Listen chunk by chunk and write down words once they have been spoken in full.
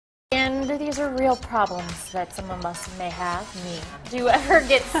wonder these are real problems that some of us may have. Me. Do you ever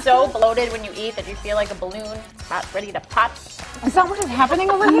get so bloated when you eat that you feel like a balloon about ready to pop? Is that what is happening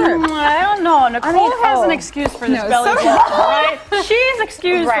over here? I don't know. Nicole has an excuse for this belly bloat, right? She's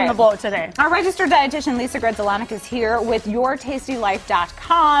excused from the bloat today. Our registered dietitian, Lisa Gredzelanik, is here with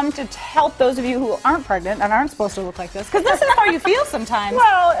yourtastylife.com to help those of you who aren't pregnant and aren't supposed to look like this, because this is how you feel sometimes.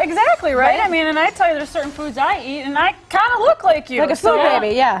 Well, exactly, right? I mean, and I tell you, there's certain foods I eat, and I kind of look like you. Like a food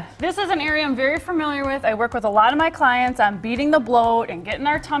baby, yeah. This is an area I'm very familiar with. I work with a lot of my clients on beating the bloat and getting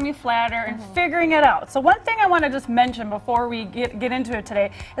our tummy flatter and figuring it out. So one thing I want to just mention before we get into it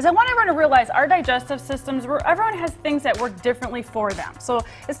today is I want everyone to realize our digestive systems, everyone has things that work differently for them. So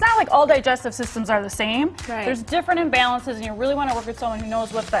it's not like all digestive systems are the same. Right. There's different imbalances, and you really want to work with someone who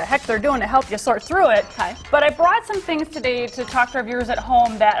knows what the heck they're doing to help you sort through it. Okay. But I brought some things today to talk to our viewers at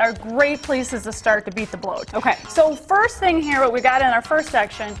home that are great places to start to beat the bloat. Okay. So first thing here, what we got in our first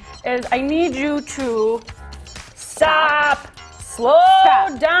section is I need you to stop. Slow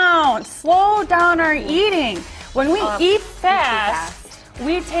down our eating. When we eat fast,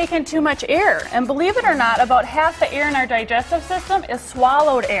 we take in too much air. And believe it or not, about half the air in our digestive system is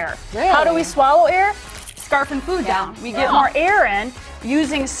swallowed air. Really? How do we swallow air? Scarfing food down. We get more air in.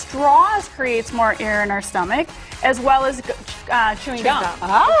 Using straws creates more air in our stomach, as well as chewing gum.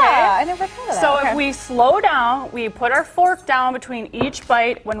 I never thought of that. So if we slow down, we put our fork down between each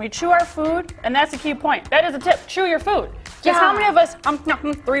bite when we chew our food, and that's a key point. That is a tip. Chew your food. Because how many of us,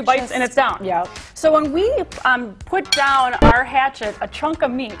 3 bites and it's down? Yeah. So when we put down our hatchet, a chunk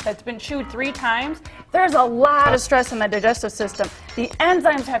of meat that's been chewed 3 times, there's a lot of stress in the digestive system. The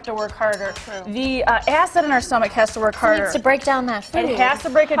enzymes have to work harder. The acid in our stomach has to work harder. It needs to break down that food. It has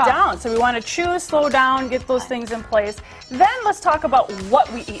to break it down. So we want to chew, slow down, get those things in place. Then let's talk about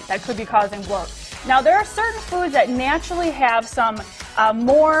what we eat that could be causing bloat. Now there are certain foods that naturally have some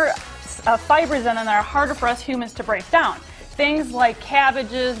more fibers in them that are harder for us humans to break down. Things like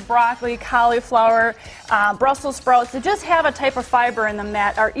cabbages, broccoli, cauliflower, Brussels sprouts, they just have a type of fiber in them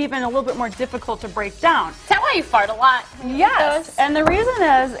that are even a little bit more difficult to break down. Is that why you fart a lot? Yes, and the reason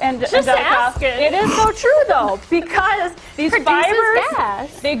is, just ask it. It is so true though, because these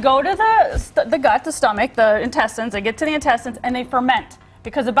fibers, they go to the gut, the stomach, the intestines, they get to the intestines, and they ferment.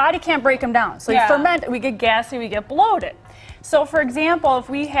 Because the body can't break them down. So you ferment, we get gassy, we get bloated. So for example, if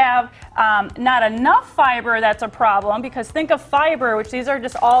we have not enough fiber, that's a problem, because think of fiber, which these are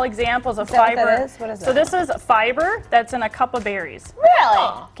just all examples of fiber. What that is? What is so that? This is fiber that's in a cup of berries. Really?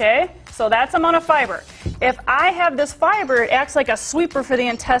 Okay, so that's the amount of fiber. If I have this fiber, it acts like a sweeper for the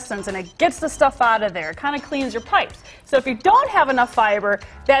intestines, and it gets the stuff out of there. It kind of cleans your pipes. So if you don't have enough fiber,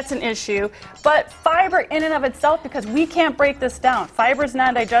 that's an issue. But fiber in and of itself, because we can't break this down, fiber is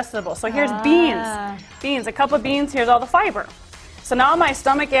non-digestible. So here's beans, a cup of beans, here's all the fiber. So now my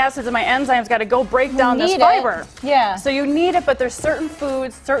stomach acids and my enzymes got to go break down this fiber. Yeah. So you need it, but there's certain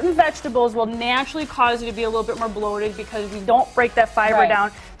foods, certain vegetables will naturally cause you to be a little bit more bloated because we don't break that fiber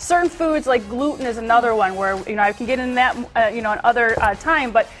down. Certain foods like gluten is another one where, I can get into that, another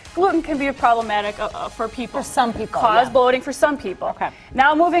time, but gluten can be problematic for people. For some people. Cause bloating for some people. Okay.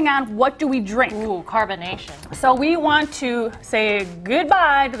 Now moving on, what do we drink? Ooh, carbonation. So we want to say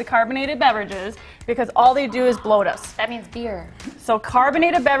goodbye to the carbonated beverages because all they do is bloat us. That means beer. So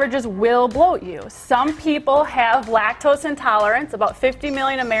carbonated beverages will bloat you. Some people have lactose intolerance. About 50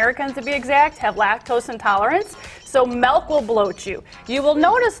 million Americans, to be exact, have lactose intolerance. So milk will bloat you. You will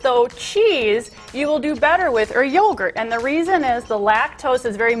notice, though, cheese you will do better with, or yogurt. And the reason is the lactose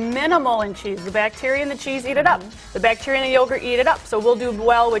is very minimal in cheese. The bacteria in the cheese eat it up. The bacteria in the yogurt eat it up. So we'll do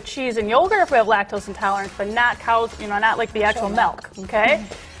well with cheese and yogurt if we have lactose intolerance, but not cows, not like the actual milk. Okay?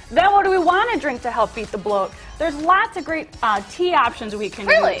 Then what do we want to drink to help beat the bloat? There's lots of great tea options we can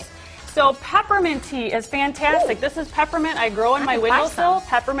use. So peppermint tea is fantastic. This is peppermint I grow in my windowsill.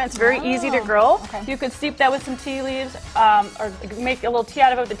 Peppermint's very easy to grow. You could steep that with some tea leaves, or make a little tea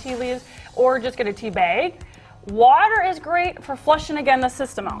out of it with the tea leaves, or just get a tea bag. Water is great for flushing again the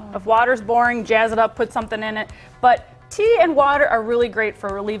system out. If water's boring, jazz it up, put something in it. But tea and water are really great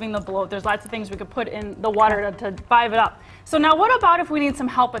for relieving the bloat. There's lots of things we could put in the water to vibe it up. So now what about if we need some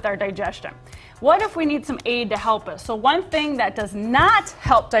help with our digestion? What if we need some aid to help us? So one thing that does not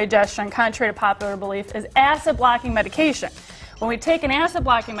help digestion, contrary to popular belief, is acid-blocking medication. When we take an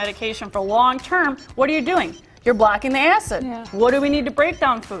acid-blocking medication for long term, what are you doing? You're blocking the acid. What do we need to break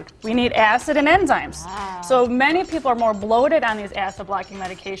down food? We need acid and enzymes. So many people are more bloated on these acid-blocking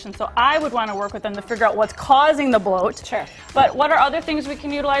medications, so I would want to work with them to figure out what's causing the bloat. But what are other things we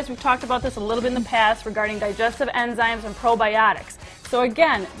can utilize? We've talked about this a little bit in the past regarding digestive enzymes and probiotics. So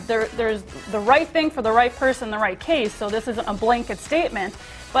again, there's the right thing for the right person, the right case, so this isn't a blanket statement.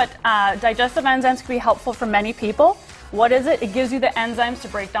 But digestive enzymes can be helpful for many people. What is it? It gives you the enzymes to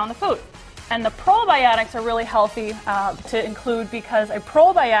break down the food. And the probiotics are really healthy to include because a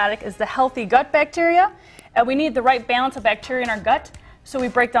probiotic is the healthy gut bacteria, and we need the right balance of bacteria in our gut so we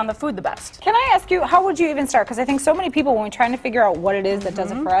break down the food the best. Can I ask you, how would you even start? Because I think so many people, when we're trying to figure out what it is that does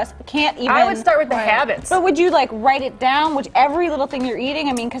it for us, can't even... I would start with the habits. But would you like write it down, which every little thing you're eating?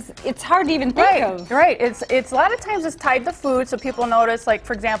 I mean, because it's hard to even think of. Right. It's a lot of times it's tied to food, so people notice, like,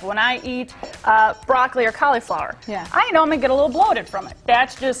 for example, when I eat broccoli or cauliflower, I know I'm going to get a little bloated from it.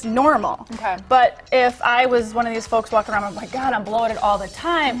 That's just normal. Okay. But if I was one of these folks walking around, I'm like, God, I'm bloated all the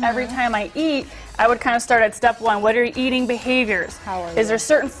time. Every time I eat, I would kind of start at step one. What are your eating behaviors? Is there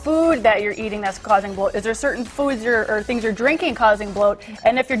certain food that you're eating that's causing bloat? Is there certain foods or things you're drinking causing bloat?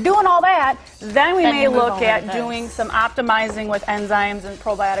 And if you're doing all that, then we may look at doing some optimizing with enzymes and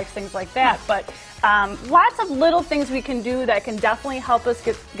probiotics, things like that. But lots of little things we can do that can definitely help us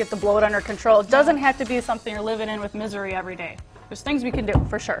get the bloat under control. It doesn't have to be something you're living in with misery every day. There's things we can do,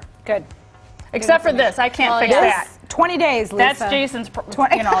 for sure. Good. Except for this. I can't fix that. 20 days, Lisa. That's Jason's deal. That's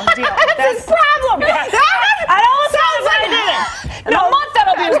his problem. I know it sounds like I did. In a month,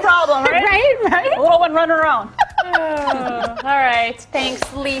 that'll be his problem, right? Right. A little one running around. All right.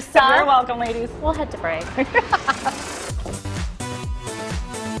 Thanks, Lisa. You're welcome, ladies. We'll head to break.